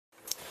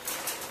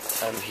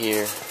I'm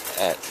here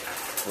at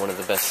one of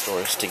the best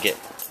stores to get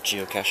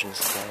geocaching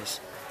supplies.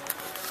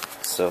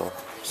 So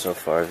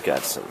far I've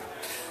got some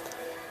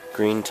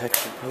green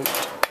textured paint,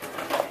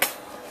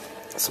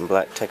 some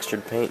black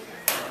textured paint,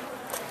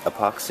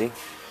 epoxy,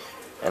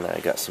 and I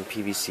got some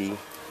PVC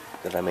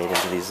that I made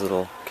into these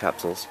little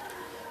capsules,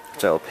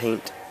 which I'll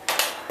paint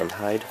and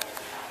hide.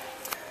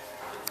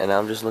 And now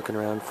I'm just looking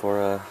around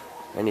for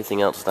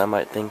anything else that I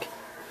might think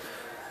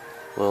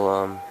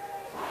will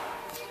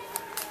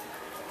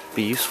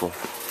be useful.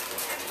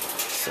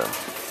 So,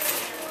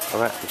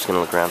 alright, I'm just gonna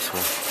look around some.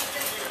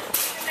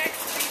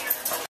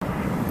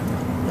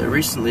 They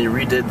recently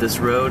redid this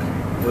road.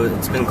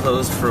 It's been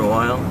closed for a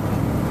while.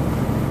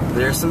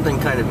 There's something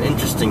kind of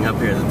interesting up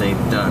here that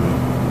they've done.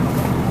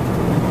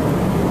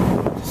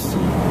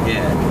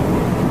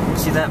 Yeah.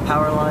 See that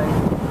power line?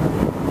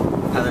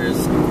 How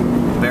there's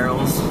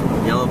barrels,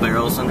 yellow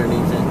barrels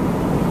underneath it?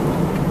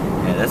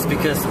 Yeah, that's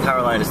because the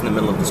power line is in the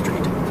middle of the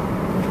street.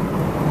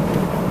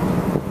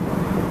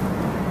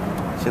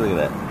 See, look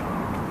at that.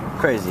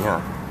 Crazy,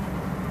 huh?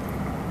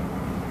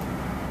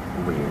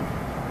 Weird.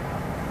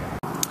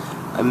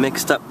 I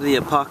mixed up the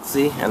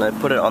epoxy and I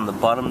put it on the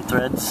bottom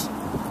threads.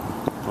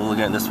 We're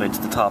looking at this way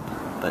to the top,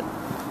 but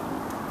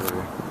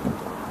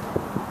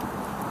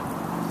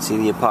see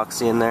the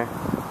epoxy in there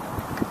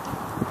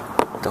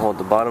to hold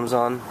the bottoms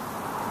on,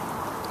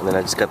 and then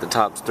I just got the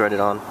tops threaded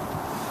on.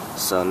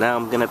 So now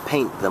I'm gonna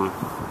paint them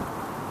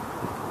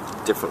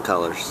different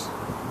colors.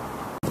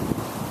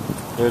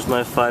 There's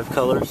my 5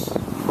 colors.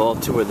 Well,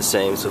 2 are the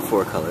same, so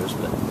 4 colors,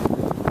 but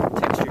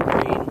textured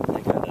green, I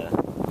got a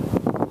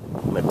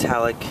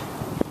metallic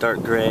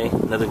dark gray,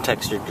 another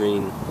textured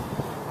green,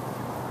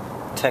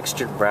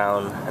 textured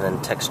brown, and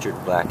then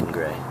textured black and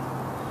gray.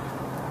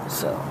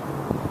 So,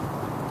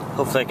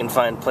 hopefully I can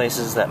find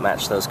places that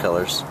match those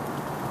colors.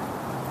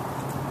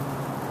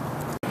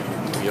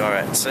 We are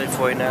at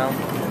Safeway now.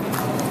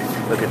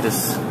 Look at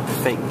this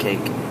fake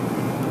cake.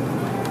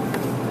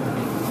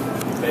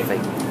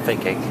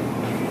 Fake cake.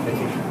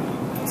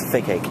 It's a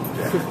fake cake.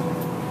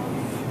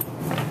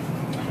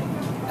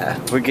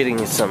 We're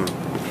getting some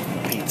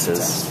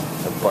pizzas,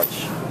 a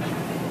bunch.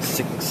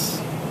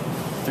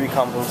 3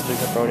 combos, 3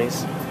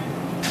 pepperonis,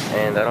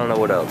 and I don't know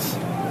what else.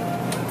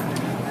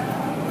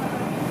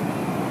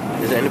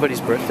 Is it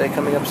anybody's birthday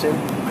coming up soon? I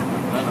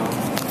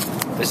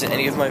don't know. Is it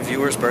any of my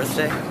viewers'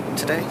 birthday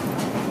today?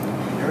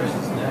 Yours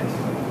is next.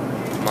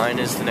 Mine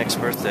is the next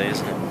birthday,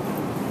 isn't it?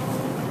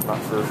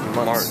 Not for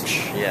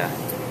March, yeah.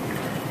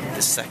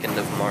 The 2nd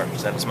of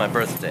March. That is my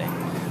birthday.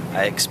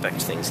 I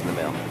expect things in the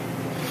mail.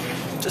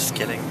 Just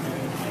kidding.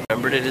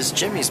 Remembered it is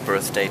Jimmy's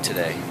birthday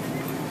today.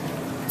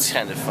 It's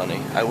kind of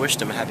funny. I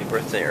wished him a happy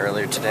birthday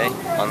earlier today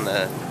on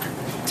the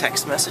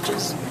text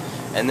messages,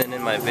 and then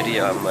in my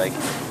video I'm like,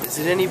 is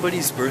it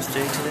anybody's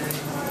birthday today?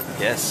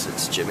 Yes,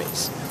 it's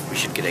Jimmy's. We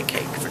should get a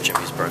cake for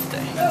Jimmy's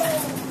birthday.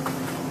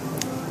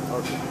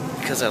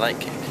 Because I like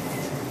cake.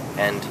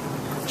 And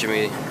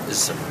Jimmy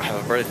is have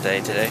a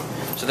birthday today,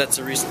 so that's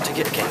a reason to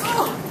get cake.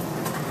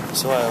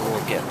 So I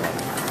will get one.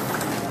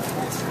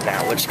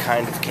 Now, which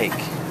kind of cake?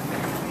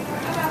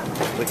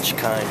 Which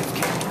kind of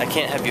cake? I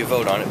can't have you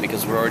vote on it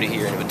because we're already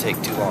here and it would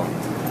take too long.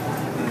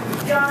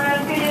 So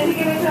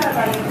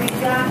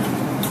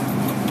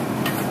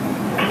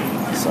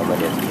I'm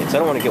gonna get cakes. I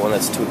don't want to get one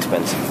that's too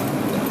expensive.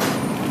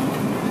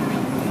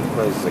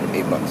 Well, this is like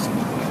 $8.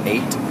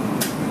 8?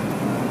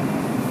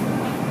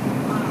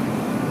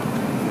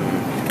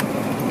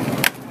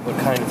 What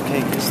kind of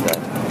cake is that?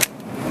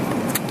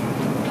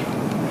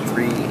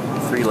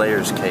 3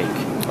 layers cake.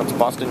 That's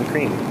Boston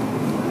cream.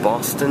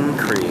 Boston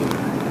cream.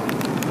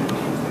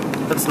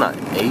 That's not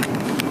 8.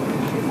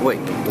 Wait.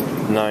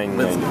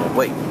 $9.99.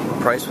 Wait.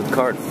 Price with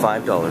card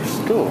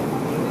 $5. Cool.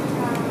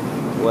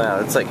 Wow,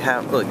 it's like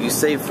half. Look, you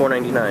save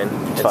 $4.99.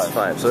 It's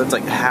 5. So it's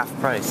like half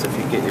price if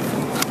you get it,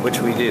 which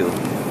we do.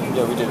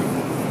 Yeah, we do.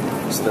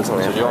 So that's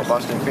only half. So do you want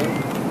Boston cream?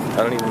 I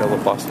don't even know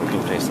what Boston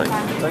cream tastes like.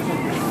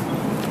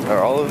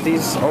 Are all of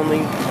these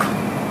only?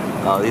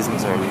 Oh, these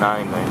ones are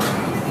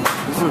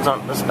 $9.99. These ones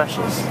aren't the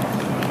specials.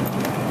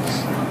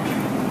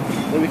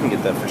 Maybe we can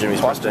get that for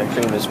Jimmy's birthday.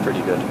 Boston cream is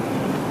pretty good.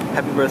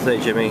 Happy birthday,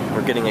 Jimmy.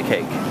 We're getting a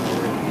cake.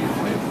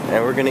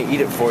 And we're gonna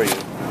eat it for you.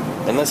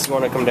 Unless you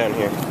want to come down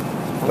here.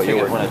 But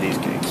you're one of these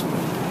cakes.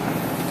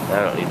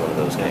 I don't need one of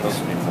those cakes.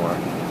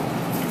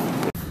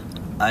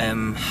 I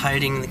am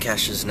hiding the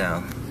caches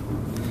now.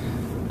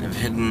 I've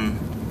hidden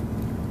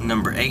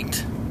number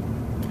 8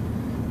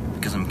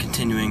 because I'm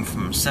continuing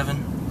from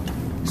 7.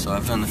 So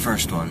I've done the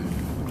first one.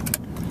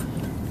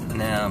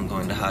 Now I'm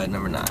going to hide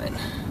number 9.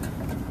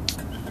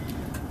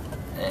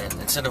 And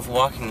instead of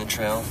walking the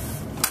trail,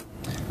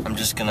 I'm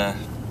just gonna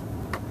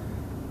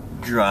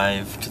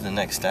drive to the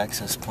next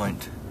access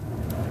point,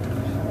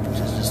 which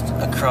is just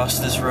across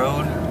this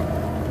road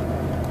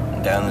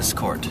and down this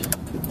court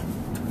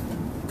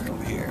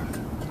over here.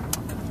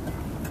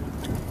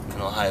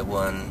 And I'll hide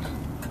one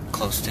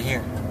close to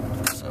here.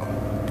 So,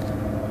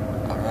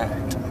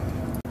 alright.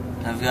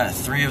 I've got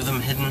 3 of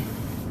them hidden,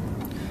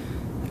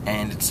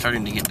 and it's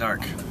starting to get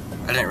dark.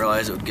 I didn't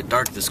realize it would get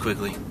dark this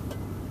quickly.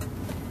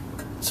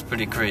 It's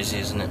pretty crazy,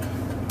 isn't it?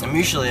 I'm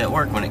usually at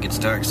work when it gets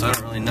dark, so I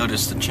don't really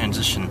notice the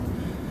transition.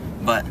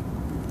 But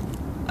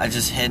I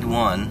just hid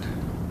one,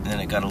 and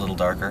then it got a little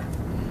darker.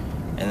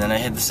 And then I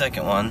hid the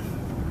second one.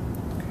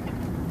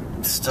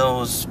 It still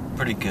was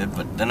pretty good,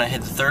 but then I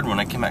hid the third one.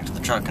 I came back to the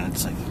truck, and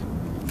it's like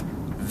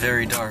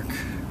very dark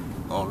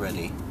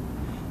already.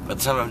 By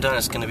the time I'm done,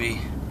 it's gonna be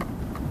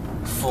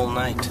full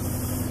night,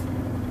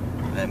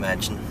 I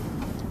imagine.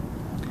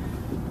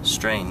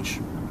 Strange.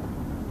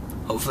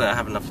 Hopefully I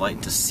have enough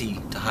light to see,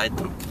 to hide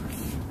them.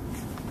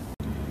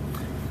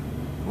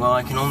 Well,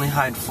 I can only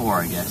hide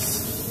 4, I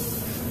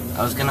guess.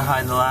 I was gonna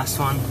hide the last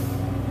one,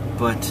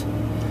 but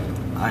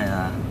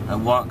I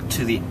walked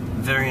to the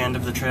very end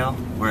of the trail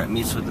where it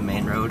meets with the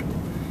main road,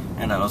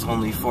 and I was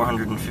only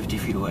 450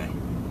 feet away.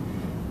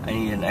 I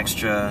need an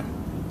extra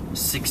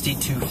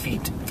 62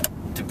 feet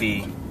to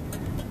be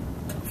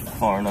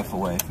far enough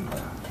away from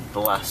the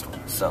last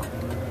one, so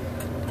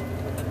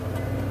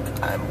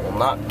I will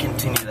not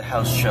continue the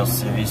house trail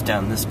series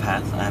down this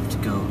path. I have to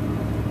go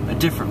a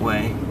different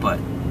way, but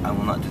I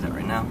will not do that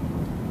right now.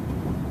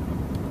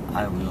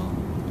 I will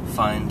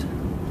find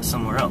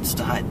somewhere else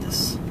to hide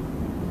this.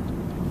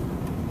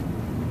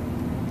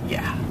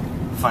 Yeah,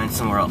 find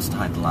somewhere else to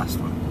hide the last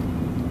one.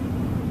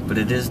 But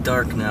it is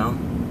dark now,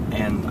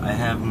 and I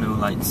have no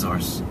light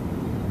source,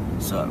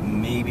 so it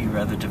may be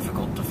rather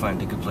difficult to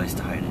find a good place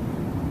to hide it.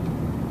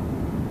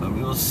 But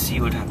we will see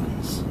what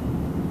happens.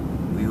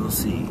 We will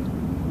see.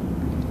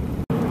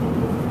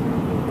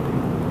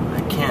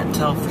 I can't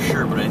tell for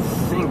sure, but I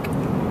think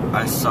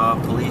I saw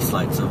police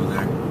lights over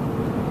there.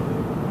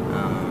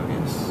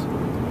 Yes,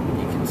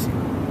 you can see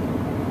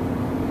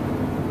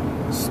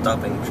them.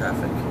 Stopping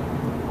traffic. I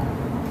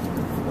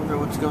wonder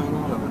what's going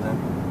on over there.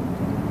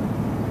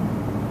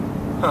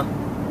 Huh.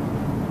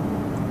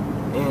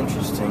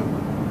 Interesting.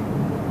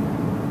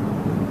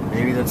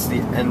 Maybe that's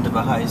the end of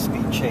a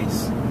high-speed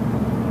chase.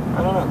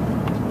 I don't know.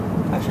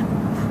 I should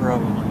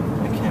probably put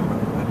my camera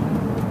away.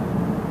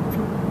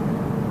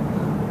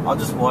 I'll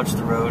just watch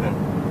the road and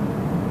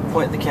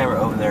point the camera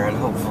over there, and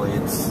hopefully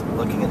it's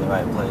looking in the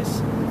right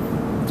place.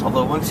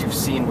 Although once you've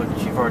seen what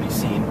you've already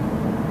seen,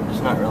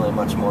 there's not really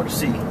much more to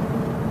see.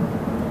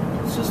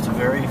 It's just a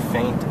very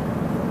faint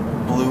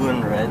blue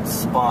and red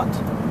spot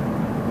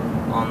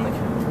on the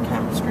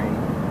camera screen.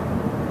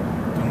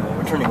 Anyway,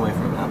 we're turning away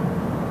from it now.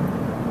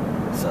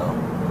 So,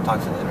 talk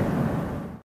to you later.